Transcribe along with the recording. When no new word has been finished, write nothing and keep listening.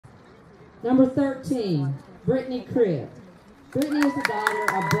Number 13, Brittany Cribb. Brittany is the daughter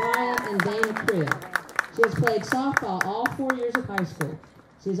of Brian and Dana Cribb. She has played softball all 4 years of high school.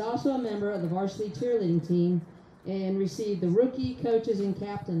 She is also a member of the varsity cheerleading team and received the Rookie, Coaches, and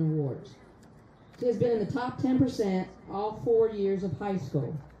Captain Awards. She has been in the top 10% all 4 years of high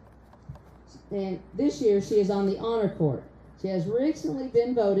school. And this year she is on the honor court. She has recently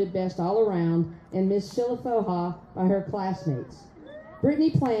been voted best all around and Miss Shilafoha by her classmates.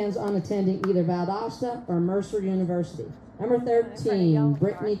 Brittany plans on attending either Valdosta or Mercer University. Number 13,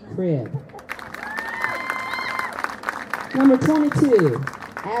 Brittany Cribb. Number 22,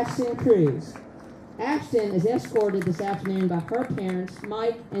 Ashten Cruz. Ashten is escorted this afternoon by her parents,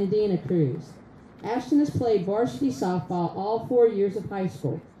 Mike and Dina Cruz. Ashten has played varsity softball all 4 years of high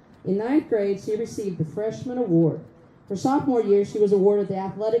school. In 9th grade, she received the Freshman Award. Her sophomore year, she was awarded the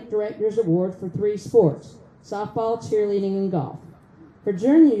Athletic Director's Award for 3 sports, softball, cheerleading, and golf. Her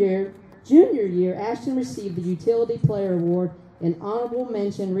junior year, Ashten received the Utility Player Award in Honorable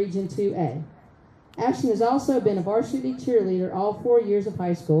Mention Region 2A. Ashten has also been a varsity cheerleader all 4 years of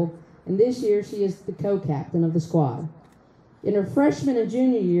high school, and this year she is the co-captain of the squad. In her freshman and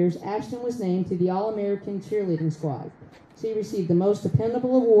junior years, Ashten was named to the All-American Cheerleading Squad. She received the Most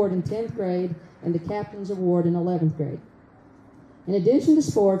Dependable Award in 10th grade and the Captain's Award in 11th grade. In addition to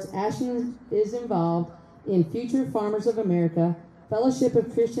sports, Ashten is involved in Future Farmers of America, Fellowship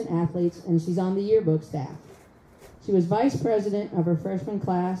of Christian Athletes, and she's on the yearbook staff. She was vice president of her freshman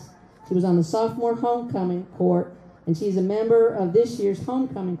class. She was on the sophomore homecoming court, and she's a member of this year's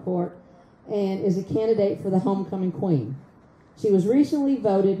homecoming court and is a candidate for the homecoming queen. She was recently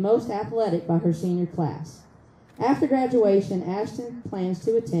voted most athletic by her senior class. After graduation, Ashten plans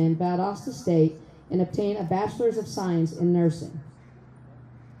to attend Valdosta State and obtain a Bachelor's of Science in Nursing.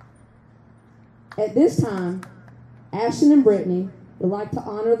 At this time, Ashten and Brittany would like to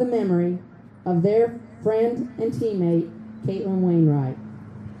honor the memory of their friend and teammate, Caitlin Wainwright.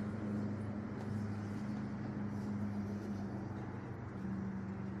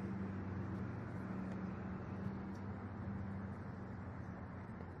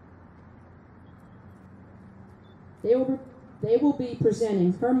 They will be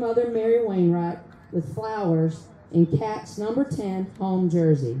presenting her mother, Mary Wainwright, with flowers in Kat's number 10 home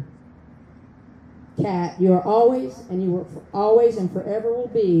jersey. Kat, you are always, and you will always and forever will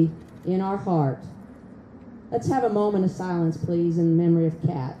be in our heart. Let's have a moment of silence, please, in memory of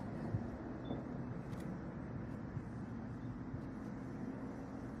Kat.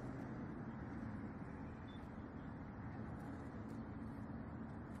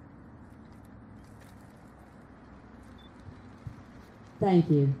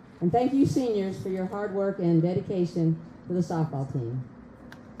 Thank you. And thank you, seniors, for your hard work and dedication to the softball team.